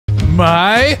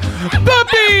my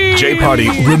puppy! J-Party,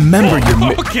 remember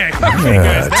your... Okay,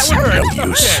 guys, that one hurt. No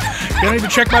use. Okay. Gonna need to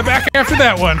check my back after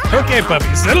that one. Okay,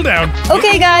 puppy, settle down.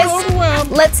 Okay, guys,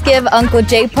 let's give Uncle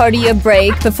J-Party a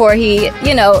break before he,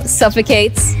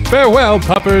 suffocates. Farewell,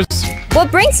 puppers.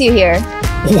 What brings you here?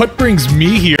 What brings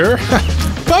me here?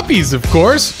 Puppies, of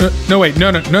course. No, wait,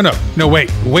 no,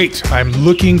 wait. I'm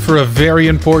looking for a very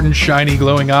important, shiny,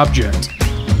 glowing object.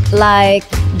 Like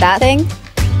that thing?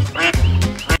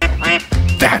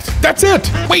 That's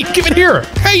it. Wait, give it here.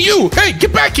 Hey, you. Hey,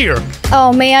 get back here.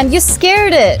 Oh man, you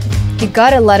scared it. You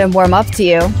gotta let him warm up to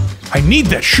you. I need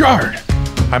that shard.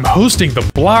 I'm hosting the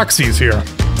Bloxys here.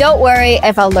 Don't worry,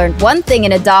 if I learned one thing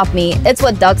in Adopt Me, it's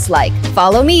what ducks like.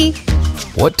 Follow me.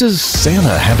 What does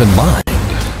Santa have in mind?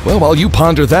 Well, while you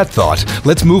ponder that thought,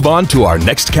 let's move on to our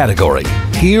next category.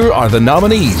 Here are the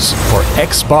nominees for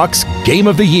Xbox Game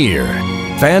of the Year.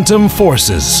 Phantom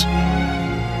Forces.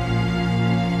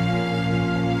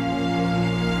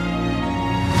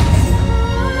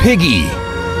 Piggy.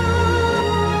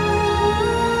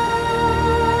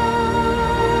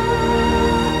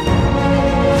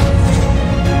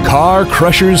 Car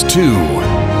Crushers 2.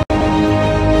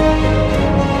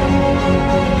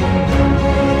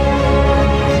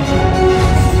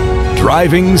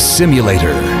 Driving Simulator.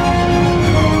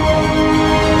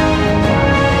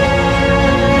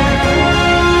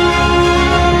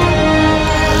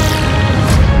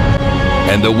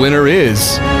 And the winner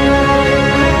is...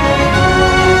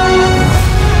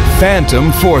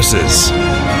 Phantom Forces.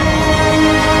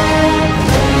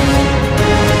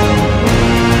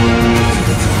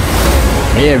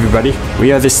 Hey everybody,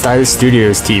 we are the Stylus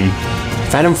Studios team.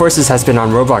 Phantom Forces has been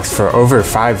on Roblox for over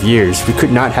 5 years. We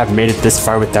could not have made it this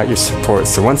far without your support,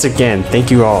 so once again, thank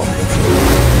you all.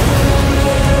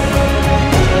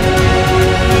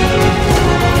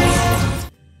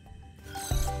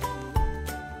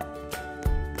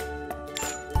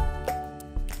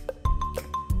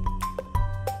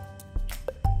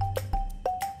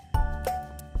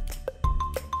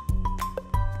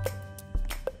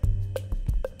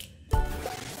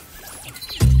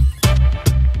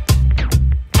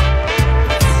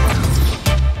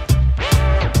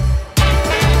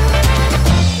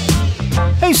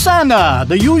 Santa,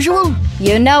 the usual?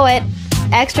 You know it.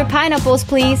 Extra pineapples,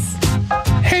 please.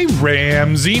 Hey,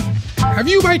 Ramsey. Have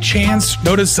you by chance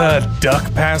noticed a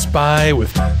duck pass by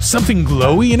with something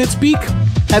glowy in its beak?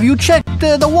 Have you checked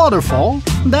the waterfall?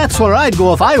 That's where I'd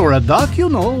go if I were a duck,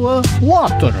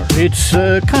 water. It's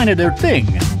kind of their thing.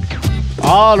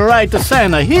 All right,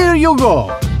 Santa, here you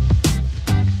go.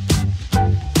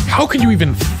 How can you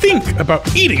even think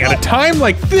about eating at a time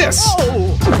like this?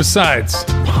 Besides,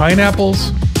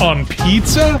 pineapples on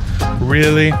pizza?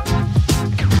 Really?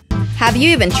 Have you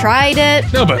even tried it?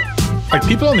 No, but like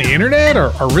people on the internet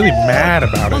are really mad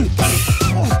about it.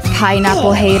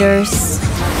 Pineapple haters.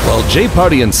 While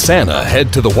J-Party and Santa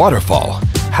head to the waterfall,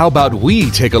 how about we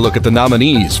take a look at the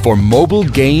nominees for Mobile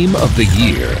Game of the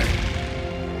Year?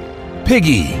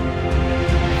 Piggy.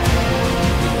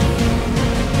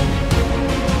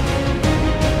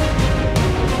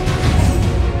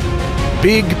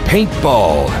 Big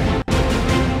Paintball.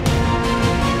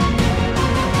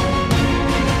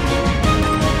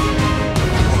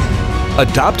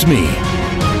 Adopt Me.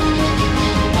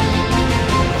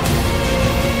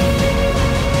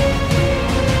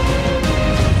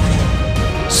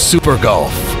 Super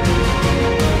Golf.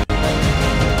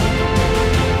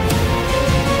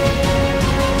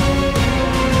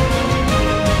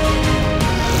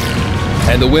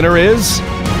 And the winner is...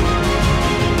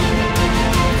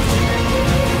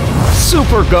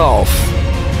 Super Golf.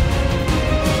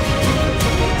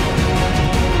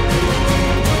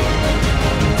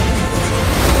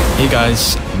 Hey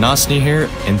guys, Nasni here,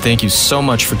 and thank you so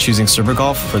much for choosing Super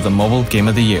Golf for the Mobile Game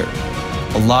of the Year.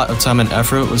 A lot of time and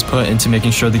effort was put into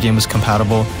making sure the game was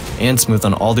compatible and smooth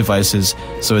on all devices,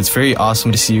 so it's very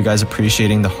awesome to see you guys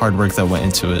appreciating the hard work that went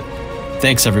into it.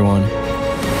 Thanks everyone.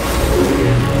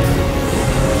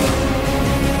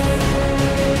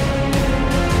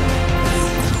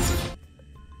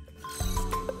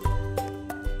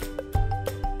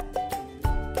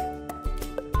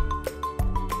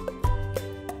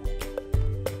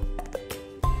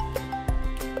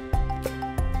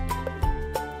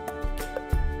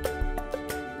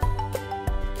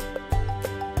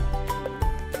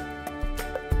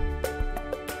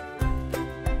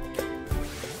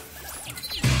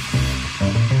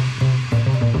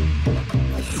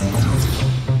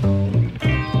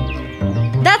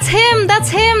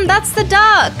 That's the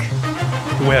duck.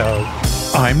 Well,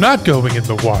 I'm not going in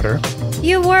the water.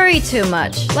 You worry too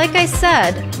much. Like I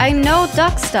said, I know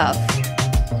duck stuff.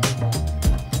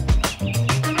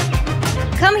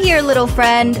 Come here, little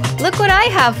friend. Look what I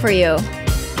have for you.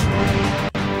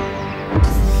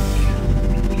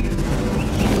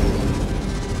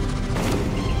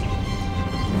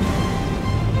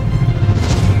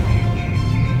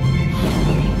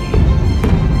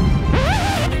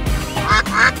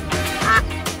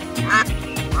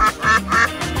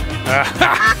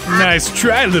 Nice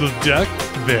try, little duck.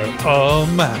 They're all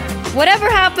mine. Whatever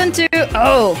happened to...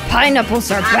 Oh,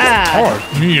 pineapples are bad.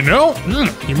 Oh, you know,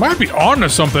 you might be onto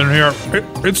something here.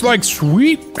 It's like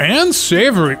sweet and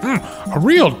savory. A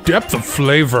real depth of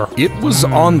flavor. It was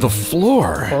on the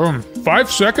floor.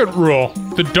 5-second rule.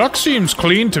 The duck seems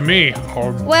clean to me.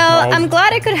 Well, I'm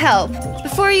glad I could help.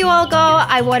 Before you all go,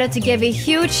 I wanted to give a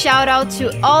huge shout out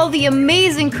to all the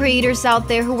amazing creators out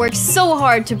there who work so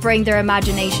hard to bring their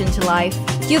imagination to life.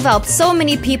 You've helped so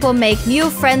many people make new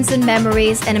friends and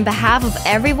memories, and on behalf of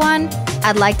everyone,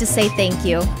 I'd like to say thank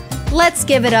you. Let's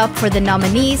give it up for the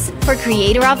nominees for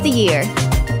Creator of the Year.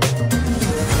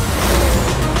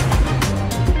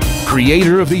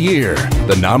 Creator of the Year.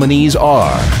 The nominees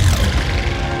are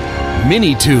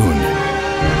Minitoon,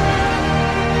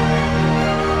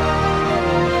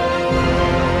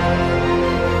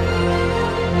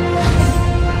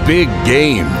 Big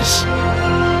Games,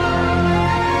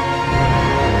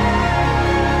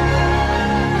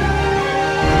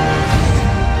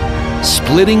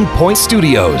 Splitting Point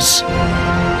Studios,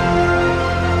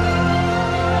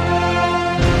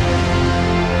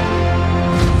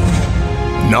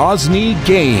 Nosny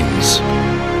Games,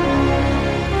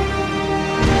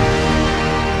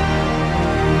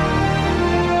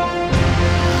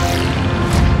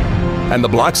 and the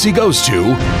Bloxy goes to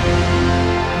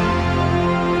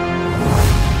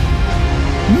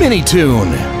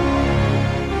Minitoon.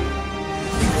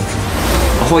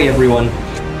 Ahoy everyone,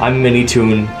 I'm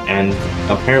Minitoon and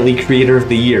apparently Creator of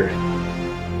the Year.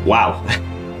 Wow,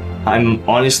 I'm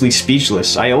honestly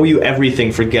speechless. I owe you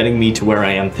everything for getting me to where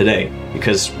I am today,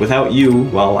 because without you,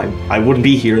 well, I wouldn't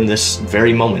be here in this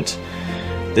very moment.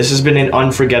 This has been an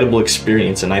unforgettable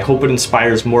experience, and I hope it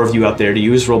inspires more of you out there to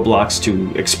use Roblox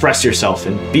to express yourself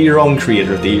and be your own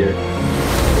Creator of the Year.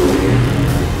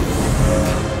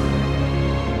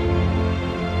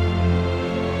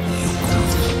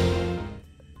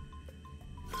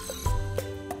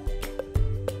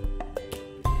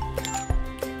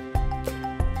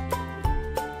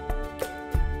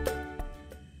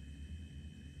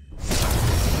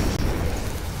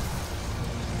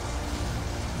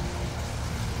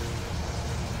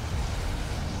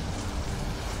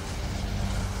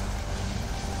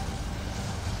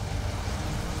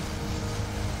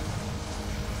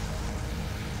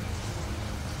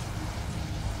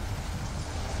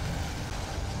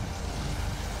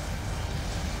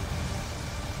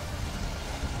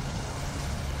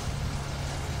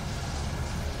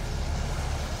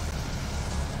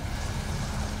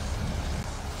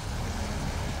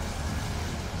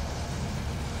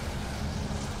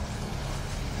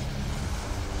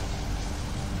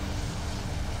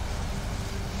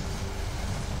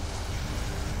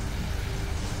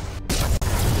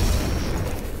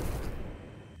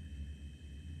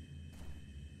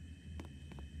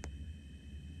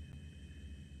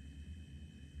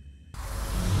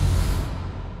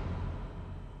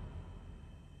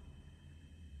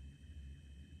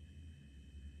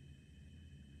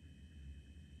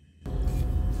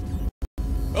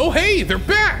 Oh hey, they're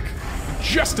back!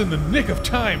 Just in the nick of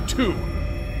time, too.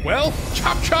 Well,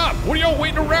 chop chop, what are y'all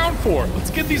waiting around for?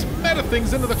 Let's get these meta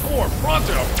things into the core,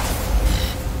 pronto!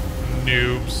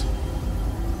 Noobs.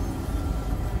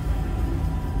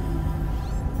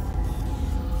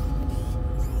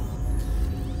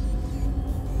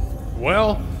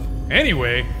 Well,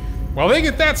 anyway, while they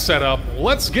get that set up,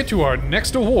 let's get to our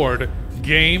next award,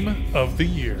 Game of the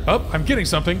Year. Oh, I'm getting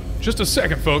something. Just a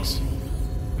second, folks.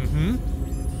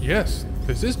 Yes,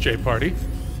 this is J-Party.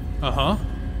 Uh-huh.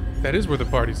 That is where the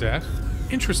party's at.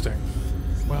 Interesting.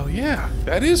 Well, yeah,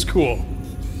 that is cool.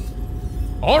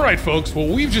 Alright, folks, well,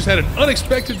 we've just had an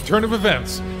unexpected turn of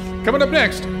events. Coming up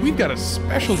next, we've got a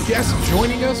special guest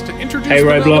joining us to introduce the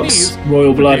nominees Roblox,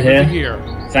 Royal Blood for Game of the here.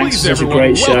 Year. Thanks Please, for such a everyone,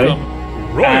 great show.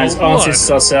 welcome Royal As Blood.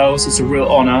 artists ourselves, it's a real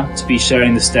honour to be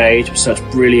sharing the stage with such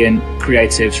brilliant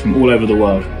creatives from all over the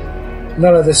world.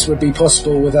 None of this would be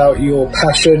possible without your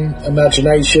passion,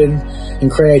 imagination, and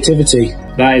creativity.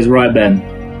 That is right, Ben.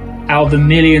 Out of the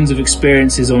millions of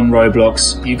experiences on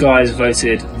Roblox, you guys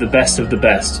voted the best of the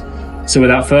best. So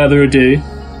without further ado,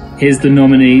 here's the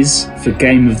nominees for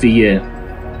Game of the Year.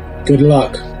 Good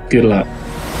luck. Good luck.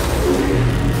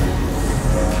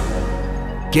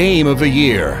 Game of the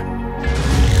Year.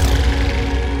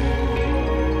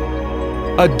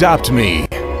 Adopt Me.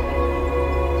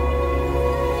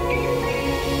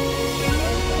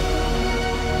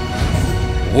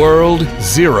 World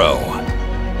 0.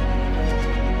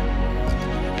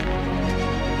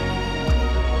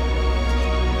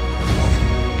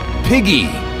 Piggy.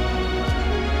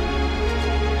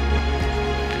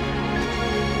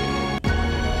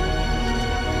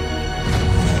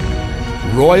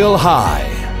 Royal High.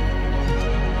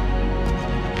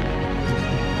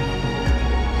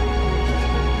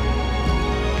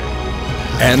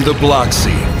 And the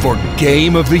Bloxy for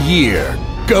Game of the Year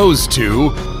goes to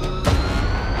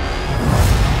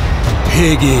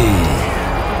Piggy.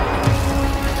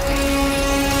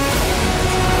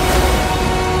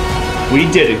 We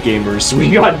did it, gamers.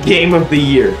 We got Game of the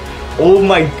Year. Oh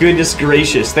my goodness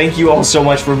gracious. Thank you all so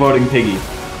much for voting Piggy.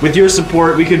 With your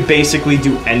support, we could basically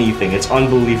do anything. It's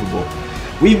unbelievable.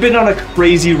 We've been on a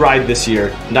crazy ride this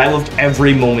year, and I loved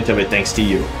every moment of it thanks to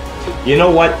you. You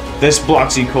know what? This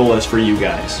Bloxy Cola is for you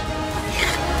guys.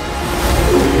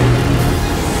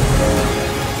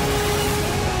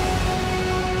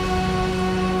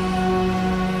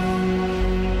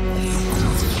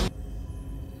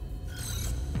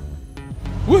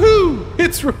 Woohoo!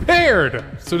 It's repaired!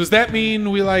 So does that mean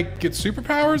we, like, get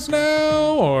superpowers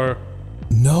now, or...?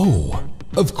 No,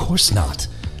 of course not.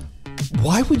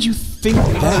 Why would you think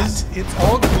that? It's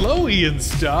all glowy and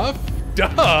stuff.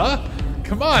 Duh!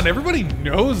 Come on, everybody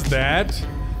knows that.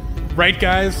 Right,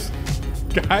 guys?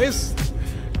 Guys?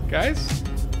 Guys?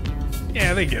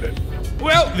 Yeah, they get it.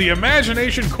 Well, the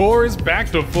imagination core is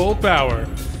back to full power.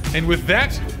 And with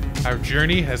that, our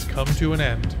journey has come to an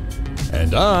end.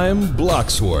 And I'm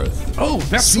Bloxworth. Oh,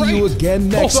 that's right. See you again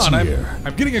next Hold on, year.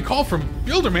 I'm getting a call from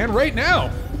Builderman right now.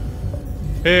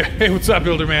 Hey, what's up,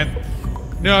 Builderman?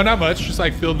 No, not much. Just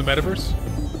like building the metaverse.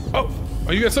 Oh,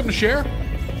 you got something to share?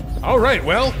 All right,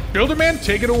 well, Builderman,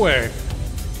 take it away.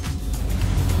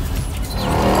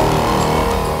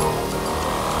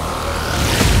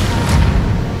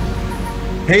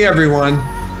 Hey everyone,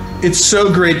 it's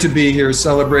so great to be here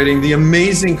celebrating the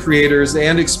amazing creators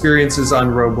and experiences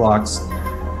on Roblox.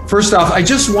 First off, I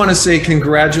just want to say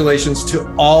congratulations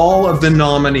to all of the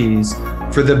nominees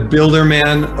for the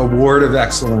Builderman Award of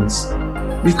Excellence.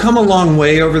 We've come a long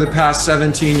way over the past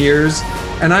 17 years,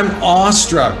 and I'm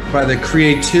awestruck by the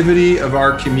creativity of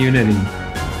our community.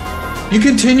 You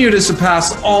continue to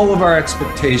surpass all of our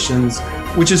expectations,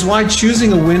 which is why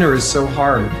choosing a winner is so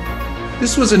hard.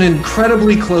 This was an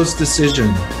incredibly close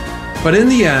decision, but in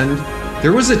the end,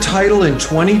 there was a title in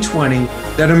 2020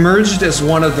 that emerged as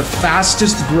one of the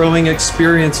fastest growing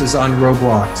experiences on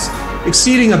Roblox,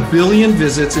 exceeding 1 billion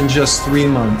visits in just 3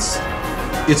 months.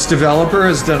 Its developer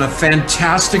has done a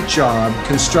fantastic job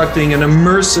constructing an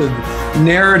immersive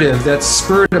narrative that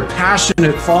spurred a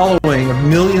passionate following of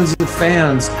millions of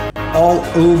fans all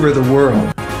over the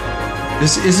world.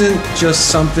 This isn't just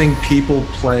something people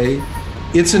play.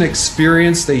 It's an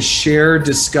experience they share,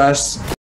 discuss,